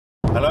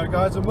Hello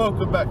guys and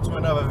welcome back to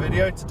another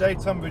video. Today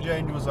Tonbridge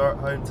Angels are at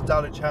home to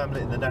Dulwich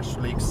Hamlet in the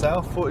National League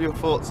South. What are your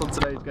thoughts on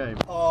today's game?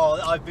 Oh,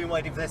 I've been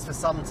waiting for this for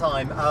some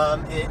time.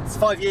 It's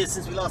 5 years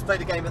since we last played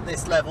a game at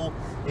this level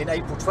in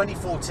April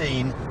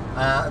 2014,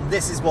 and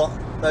this is what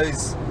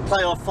those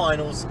playoff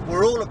finals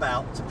were all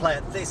about, to play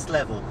at this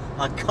level.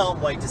 I can't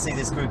wait to see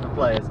this group of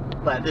players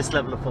play at this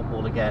level of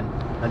football again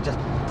and just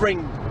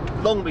bring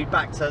Longby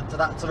back to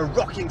that sort of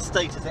rocking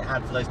status it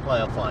had for those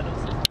playoff finals.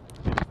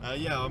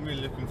 Yeah, I'm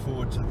really looking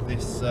forward to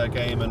this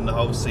game and the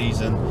whole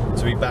season,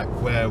 to be back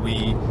where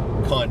we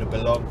kind of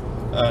belong.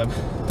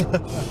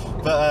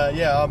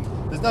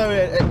 There's no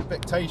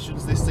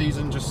expectations this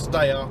season, just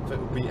stay up. It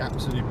would be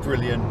absolutely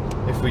brilliant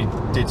if we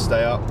did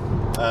stay up.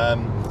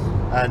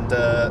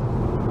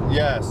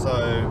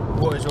 So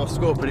what is your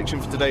score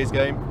prediction for today's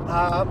game?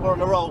 We're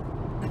on a roll.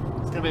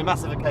 It's going to be a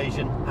massive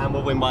occasion and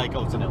we'll win by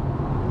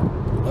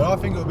 1-0. Well, I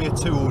think it'll be a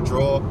 2-2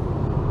 draw.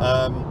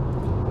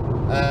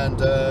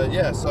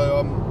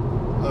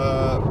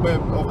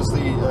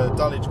 Obviously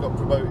Dulwich got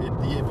promoted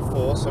the year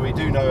before, so we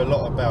do know a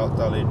lot about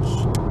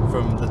Dulwich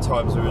from the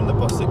times we were in the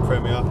Bostik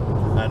Premier,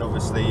 and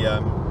obviously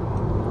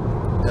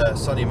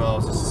Sonny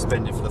Miles is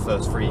suspended for the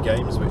first 3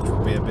 games, which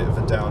will be a bit of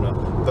a downer,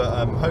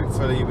 but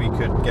hopefully we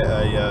could get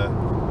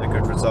a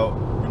good result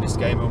in this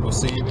game, and we'll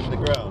see you in the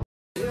ground.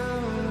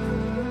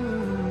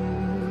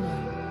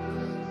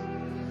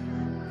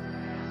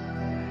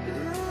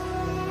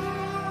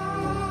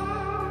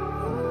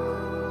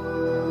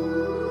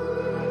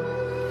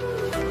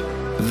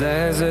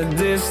 There's a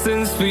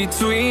distance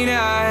between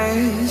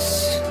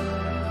us.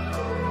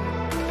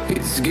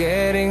 It's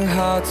getting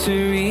hard to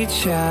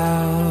reach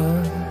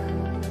out.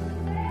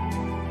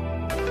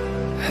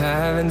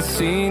 Haven't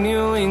seen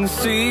you in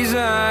seasons,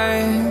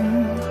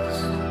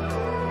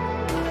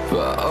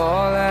 but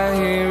all I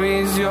hear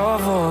is your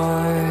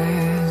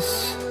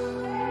voice.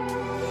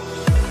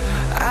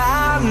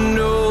 I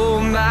know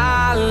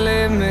my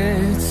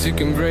limits, you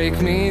can break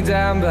me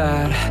down,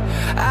 but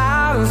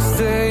I'll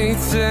stay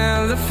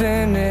till the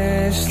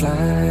finish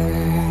line.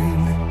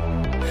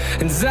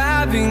 And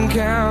I've been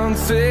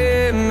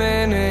counting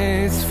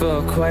minutes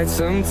for quite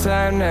some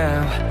time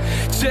now,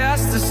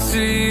 just to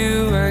see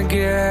you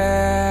again.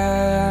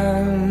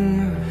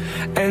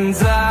 And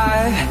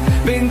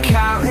I've been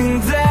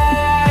counting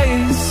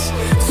days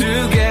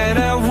to get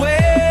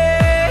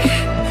away,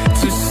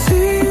 to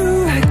see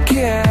you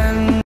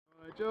again.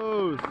 Alright,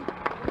 Jules.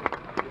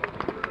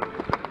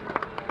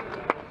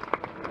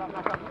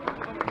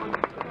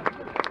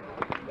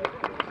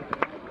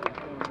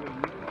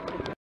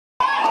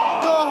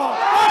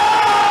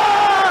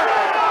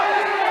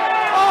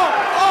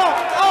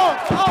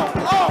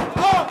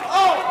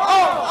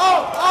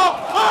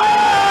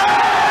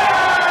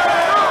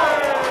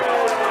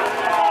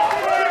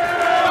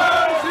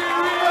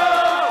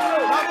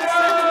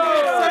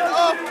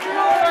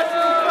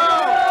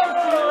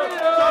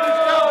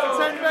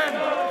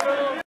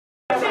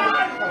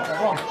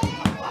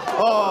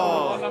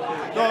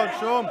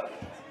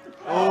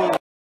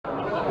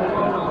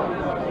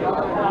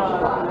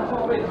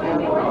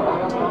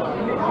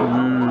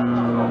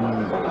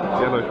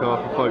 Yellow card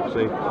for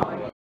Folksy.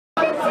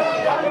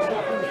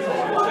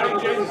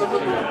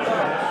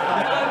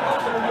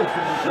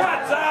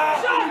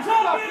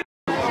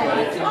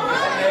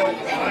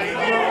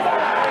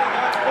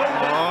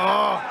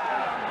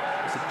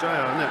 It's a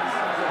jail, isn't it?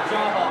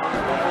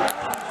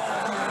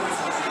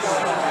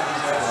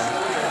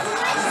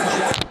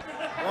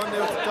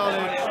 1-0 to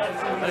Dulwich,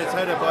 and it's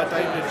headed by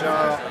David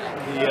Jar,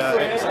 the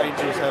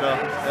ex-Angels header,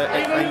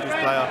 ex-Angels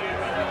player.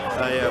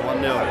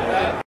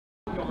 1-0.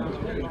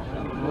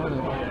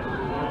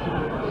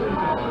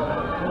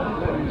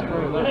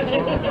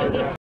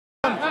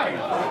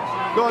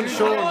 Go on,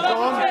 Sean, go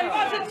on.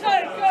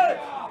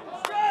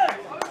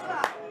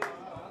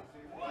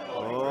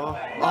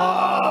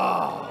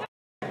 Oh.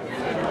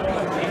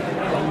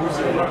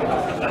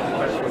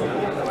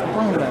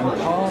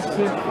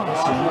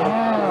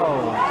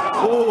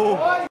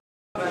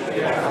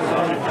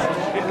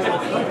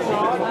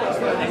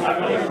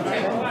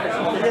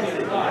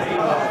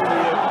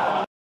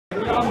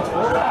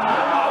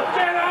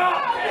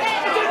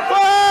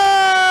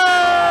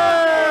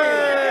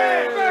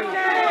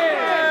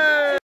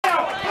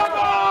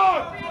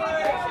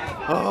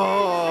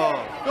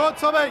 Go on,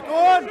 Tommy, go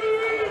on!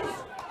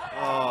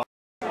 Oh.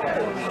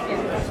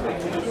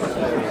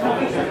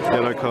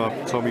 Yellow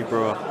card, Tommy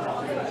Brewer.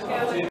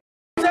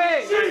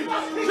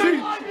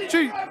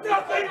 Shoot!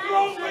 Nothing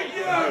wrong with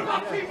you!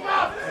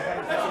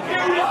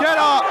 Get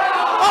up!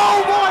 Oh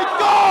my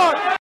God!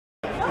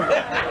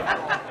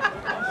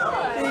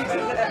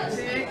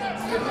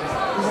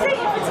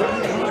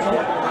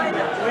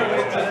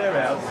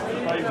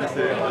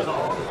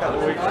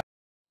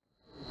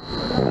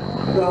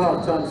 The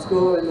half-time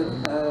score in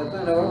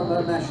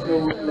the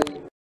National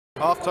League.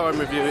 Half-time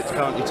review, it's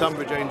currently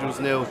Tonbridge Angels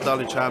 0,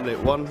 Dulwich Hamlet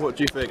 1. What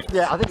do you think?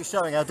 Yeah, I think it's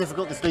showing how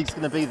difficult this league's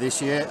going to be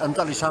this year. And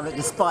Dulwich Hamlet,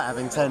 despite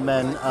having 10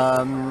 men,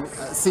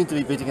 seem to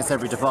be beating us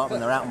every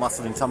department. They're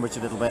out-muscling Tonbridge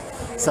a little bit.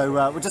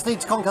 So we just need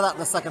to conquer that in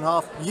the second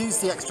half, use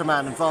the extra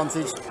man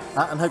advantage,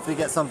 and hopefully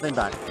get something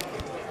back.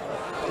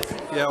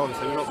 Yeah,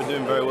 obviously we've not been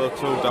doing very well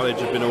at all. Dulwich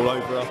have been all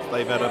over us.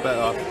 They've had a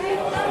better...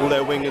 All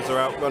their wingers are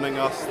outrunning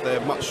us.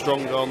 They're much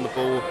stronger on the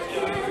ball.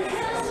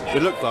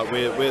 It looks like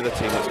we're the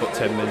team that's got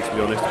 10 men, to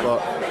be honest. But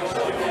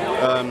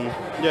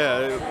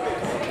yeah,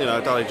 you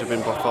know, Dulwich have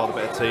been by far the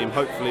better team.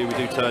 Hopefully we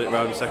do turn it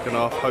around in the second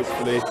half.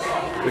 Hopefully,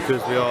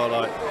 because we are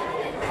like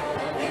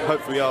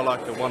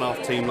a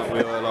one-half team like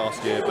we were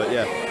last year. But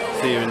yeah,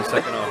 see you in the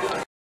second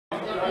half.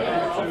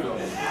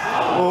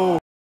 Oh,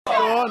 go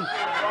on,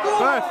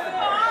 Beth.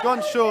 Go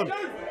on, Sean.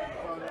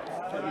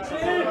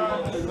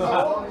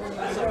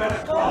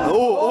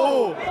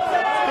 Oh,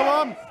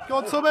 go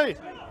on, Tommy.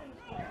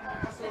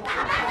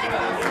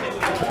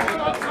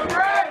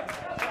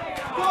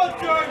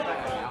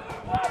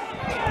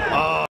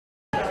 Ah.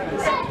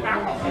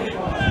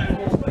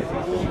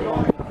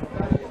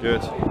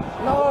 Good.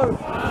 No.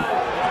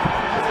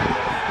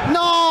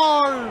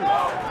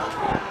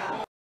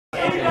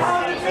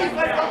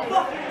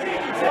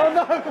 Oh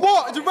no!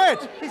 What? It's a red.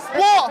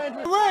 What?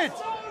 Red.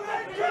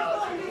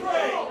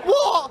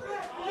 What?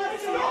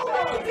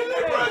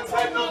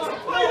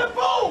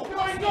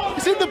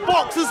 It's in the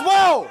box as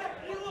well!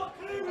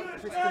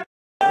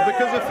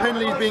 Because of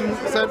Henley being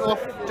sent off,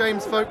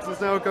 James Folks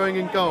is now going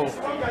in goal.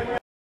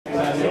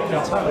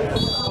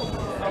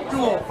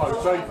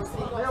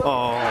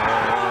 Oh.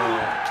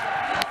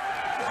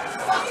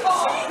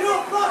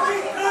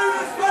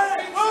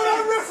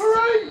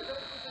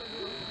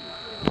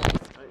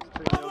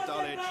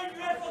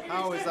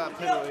 How is that a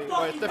penalty?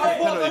 Well, it's definitely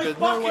a penalty. There's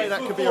no way that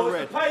could be a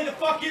red. It's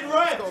got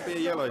to be a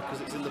yellow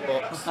because it's in the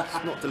box.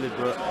 It's not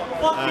deliberate.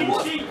 And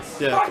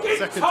yeah,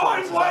 second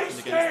time it's happened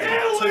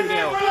against them.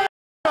 2-0.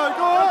 Go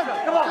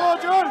on,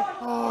 John!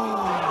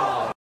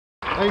 Oh.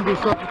 Angel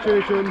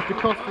substitution.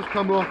 DeCosta's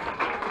come off,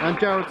 and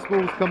Jared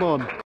Small's come on.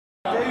 Do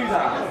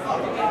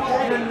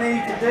that. You didn't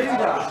need to do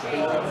that.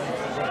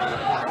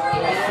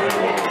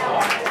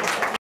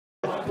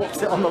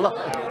 What's it on the line?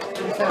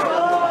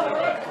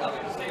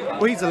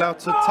 Well, he's allowed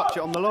to touch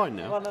it on the line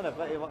now. Oh, no,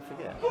 but he might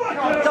forget. Come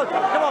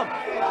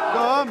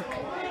on!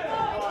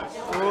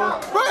 Go on!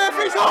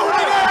 Referee's holding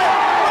it!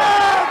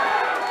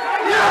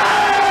 Yeah!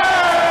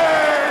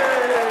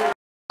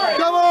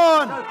 Come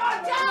on!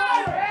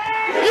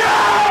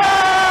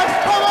 Yes!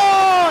 Come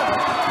on!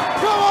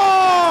 Come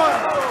on!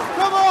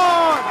 Come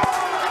on!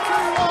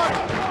 2-1!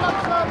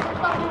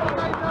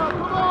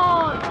 Come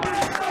on!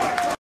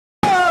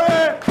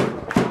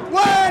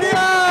 Where the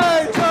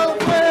Angels!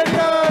 Where the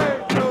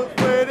Angels!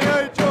 Where the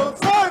Angels!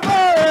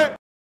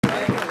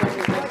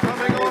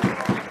 Coming on,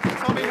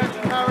 Tommy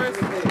Henry Harris,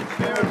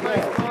 here at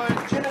baseline.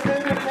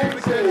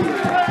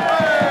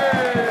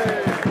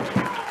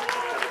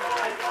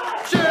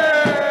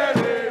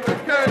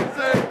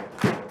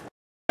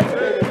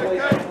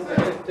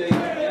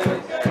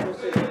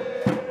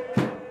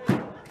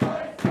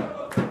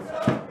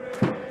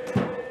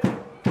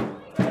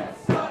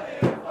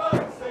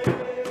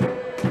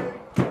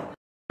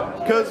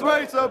 Because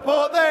we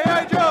support the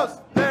Angels!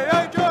 The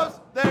Angels!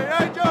 The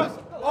Angels!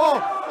 Oh!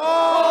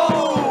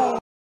 Oh!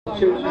 That's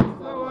the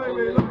way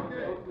we like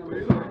it! We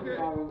like it!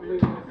 We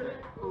like it!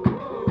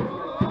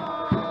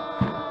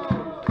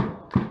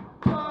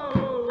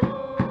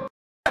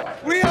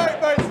 We ain't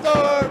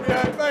Maidstone! We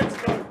ain't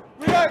Maidstone!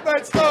 We ain't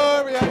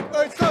Maidstone! We ain't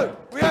Maidstone!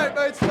 We ain't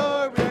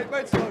Maidstone! We ain't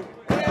Maidstone!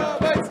 We are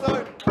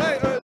Maidstone!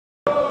 Maidstone!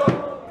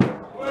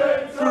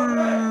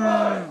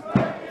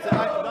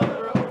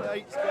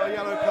 Eight's got a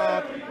yellow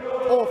card.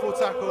 Awful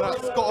tackle,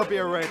 that's got to be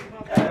a red.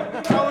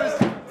 How is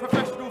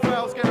professional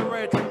fouls get a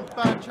red and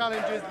bad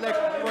challenges, leg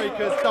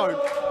breakers don't?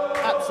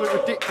 Absolutely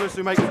ridiculous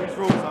who makes these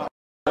rules up.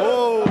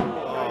 Oh!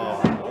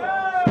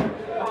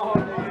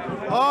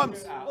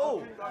 Arms!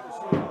 Oh!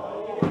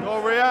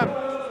 Go Riam!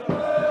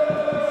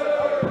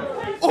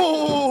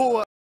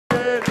 Oh! I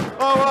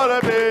wanna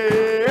be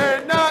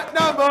in that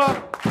number!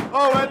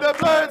 Oh, when the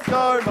Blues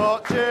go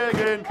marching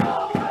in!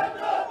 Oh!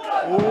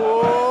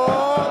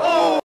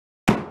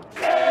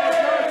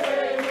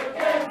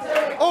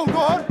 Oh, go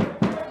on!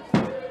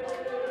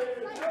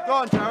 Go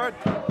on, Jared.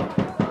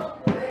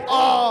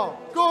 Oh,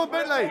 go on,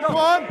 Bentley. Go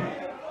on.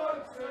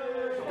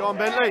 Go on,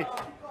 Bentley. Go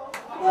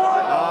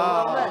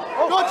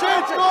on,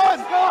 Chidge. Go on.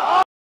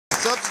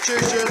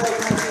 Substitution.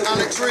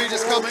 Alex Reid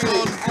is coming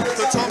on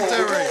for Tom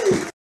Derry.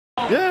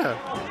 Yeah.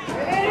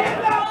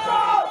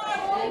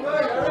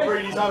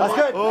 That's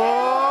good. Oh.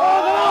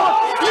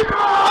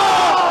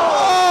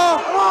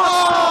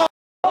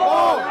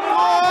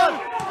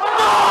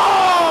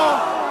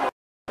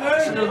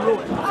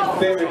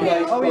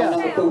 Oh yeah.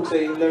 Number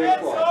 14, Lewis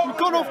White. We've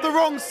gone off the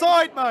wrong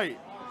side, mate.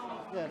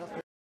 Yeah, that's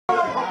good.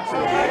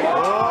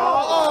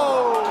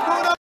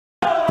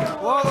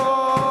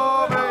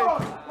 Whoa, mate.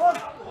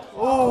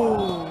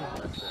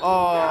 Oh.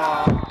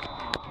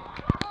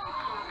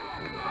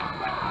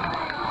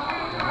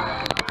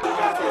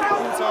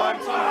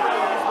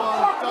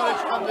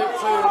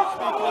 speak in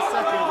a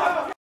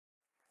second.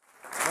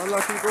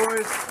 Unlucky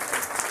boys.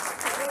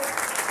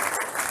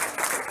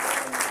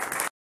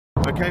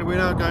 Okay, we're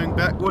now going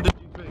back. What did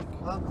you think?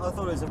 I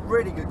thought it was a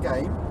really good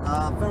game,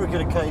 very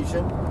good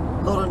occasion,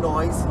 a lot of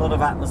noise, a lot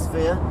of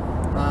atmosphere.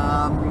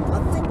 I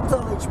think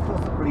Dulwich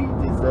possibly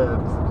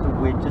deserved to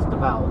win just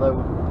about,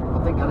 although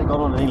I think had it gone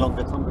on any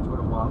longer, Tonbridge would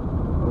have won,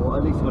 or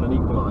at least got an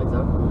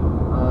equaliser.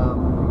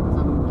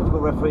 Some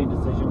difficult refereeing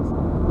decisions.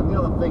 And the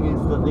other thing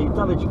is that the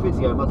Dulwich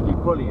physio must be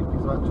brilliant,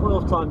 because about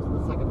 12 times in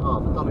the second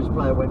half a Dulwich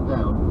player went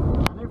down,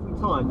 and every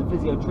time the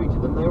physio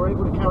treated them, they were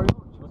able to carry on.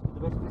 She must be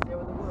the best physio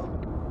in the world.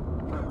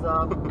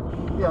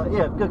 But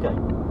yeah, good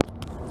game.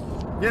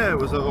 Yeah, it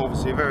was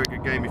obviously a very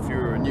good game if you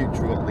were a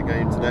neutral at the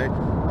game today.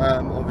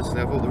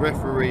 Obviously I thought the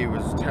referee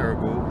was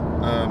terrible,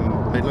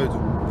 made loads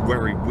of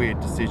very weird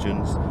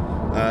decisions,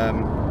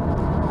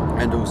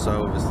 and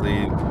also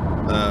obviously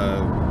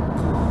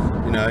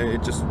you know,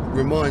 it just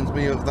reminds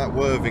me of that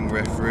Worthing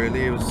ref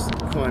really. It was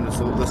kind of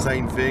sort of the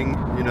same thing,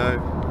 you know,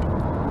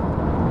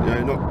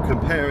 not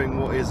comparing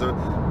what is a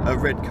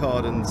red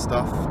card and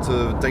stuff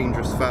to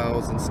dangerous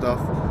fouls and stuff,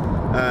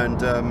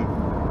 and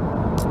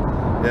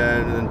yeah,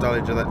 and then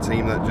Dulwich are that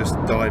team that just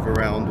dive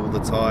around all the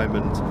time,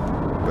 and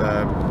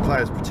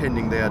players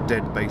pretending they are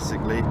dead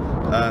basically.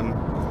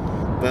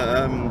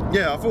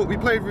 Yeah, I thought we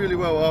played really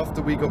well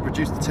after we got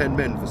reduced to 10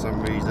 men for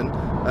some reason,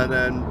 and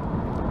then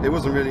it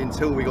wasn't really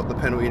until we got the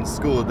penalty and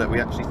scored that we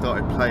actually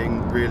started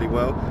playing really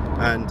well,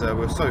 and we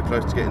were so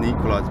close to getting the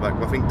equaliser back.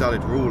 But I think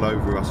Dulwich were all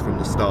over us from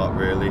the start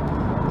really,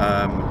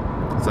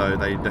 so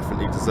they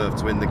definitely deserved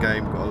to win the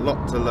game. Got a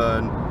lot to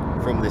learn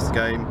from this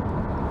game,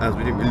 as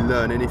we didn't really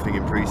learn anything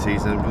in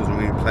pre-season. We wasn't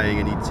really playing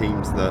any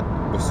teams that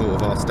were sort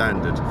of our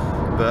standard.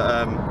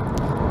 But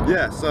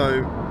yeah,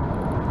 so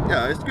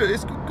yeah, it's good.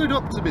 It's good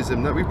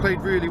optimism that we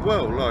played really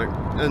well, like,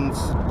 and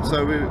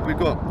so we've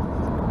got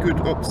good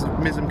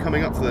optimism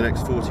coming up for the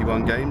next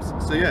 41 games.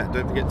 So yeah,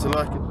 don't forget to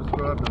like and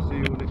subscribe, and I'll see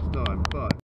you all next time.